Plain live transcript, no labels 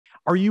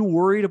Are you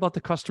worried about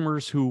the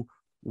customers who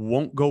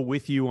won't go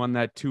with you on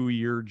that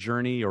 2-year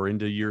journey or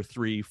into year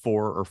 3,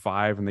 4, or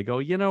 5, and they go,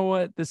 you know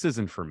what, this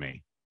isn't for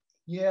me?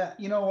 Yeah,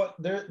 you know what?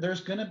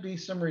 There's going to be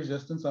some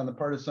resistance on the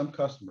part of some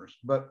customers,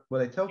 but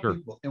what I tell Sure.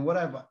 people, and what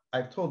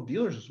I've told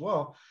dealers as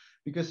well,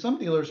 because some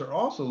dealers are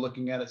also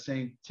looking at it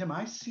saying, Tim,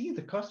 I see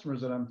the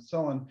customers that I'm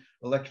selling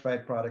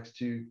electrified products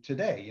to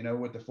today, you know,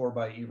 with the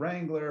 4xe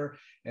Wrangler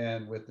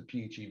and with the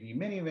PHEV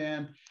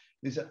minivan.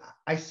 They said,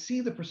 I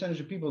see the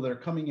percentage of people that are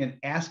coming in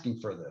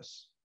asking for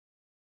this,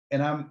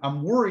 and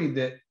I'm worried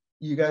that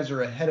you guys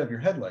are ahead of your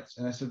headlights.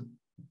 And I said,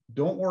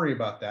 don't worry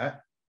about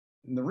that.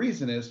 And the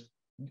reason is,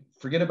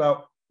 forget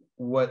about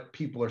what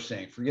people are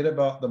saying, forget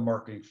about the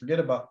marketing, forget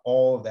about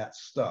all of that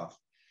stuff.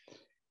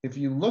 If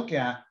you look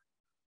at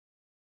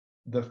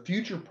the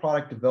future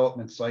product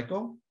development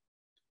cycle,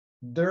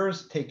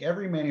 take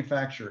every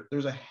manufacturer,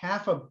 there's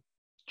 $500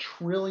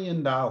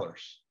 billion,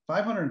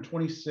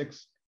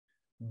 $526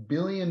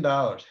 billion,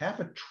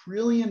 $500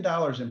 billion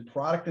in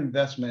product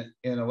investment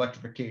in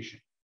electrification.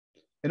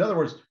 In other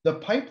words, the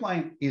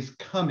pipeline is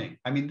coming.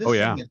 I mean, this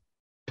thing is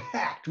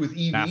packed with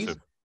EVs. Massive.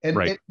 And,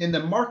 right. and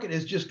the market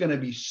is just going to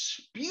be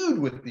spewed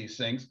with these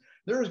things.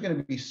 There is going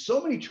to be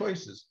so many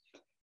choices.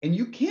 And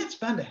you can't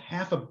spend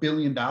 $500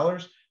 million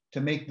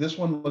to make this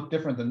one look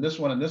different than this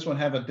one, and this one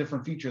have a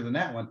different feature than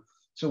that one.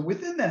 So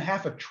within that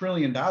 $500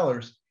 billion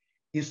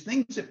is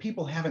things that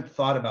people haven't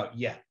thought about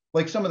yet.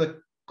 Like some of the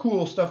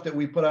cool stuff that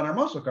we put on our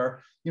muscle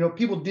car, you know,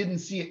 people didn't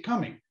see it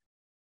coming.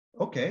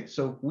 Okay,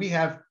 so we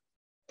have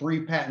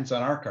 3 patents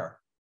on our car.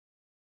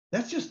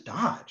 That's just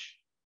Dodge.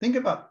 Think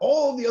about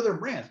all the other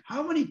brands.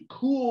 How many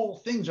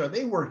cool things are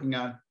they working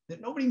on that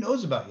nobody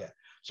knows about yet?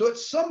 So at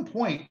some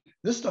point,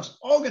 this stuff's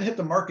all going to hit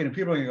the market and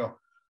people are going to go,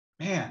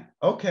 man,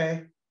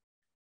 okay,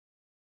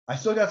 I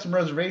still got some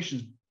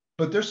reservations,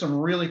 but there's some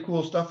really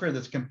cool stuff here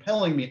that's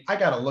compelling me. I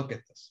got to look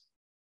at this.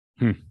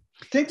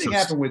 Same thing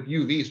happened with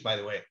UVs, by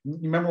the way. You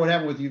remember what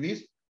happened with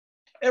UVs?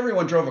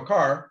 Everyone drove a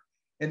car.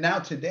 And now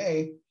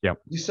today,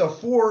 you sell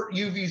 4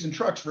 UVs and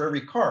trucks for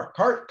every car.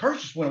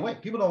 Cars just went away.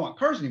 People don't want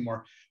cars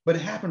anymore. But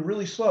it happened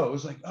really slow. It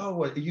was like, oh,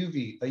 what, a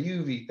UV, a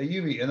UV, a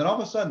UV. And then all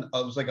of a sudden,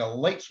 it was like a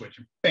light switch.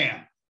 And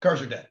bam,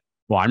 cars are dead.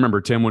 Well, I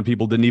remember, Tim, when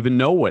people didn't even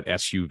know what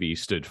SUV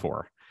stood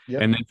for.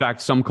 Yep. And in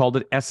fact, some called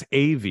it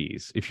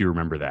SAVs, if you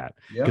remember that,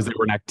 because they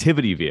were an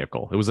activity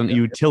vehicle. It was an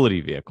utility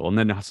vehicle. And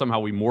then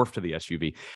somehow we morphed to the SUV.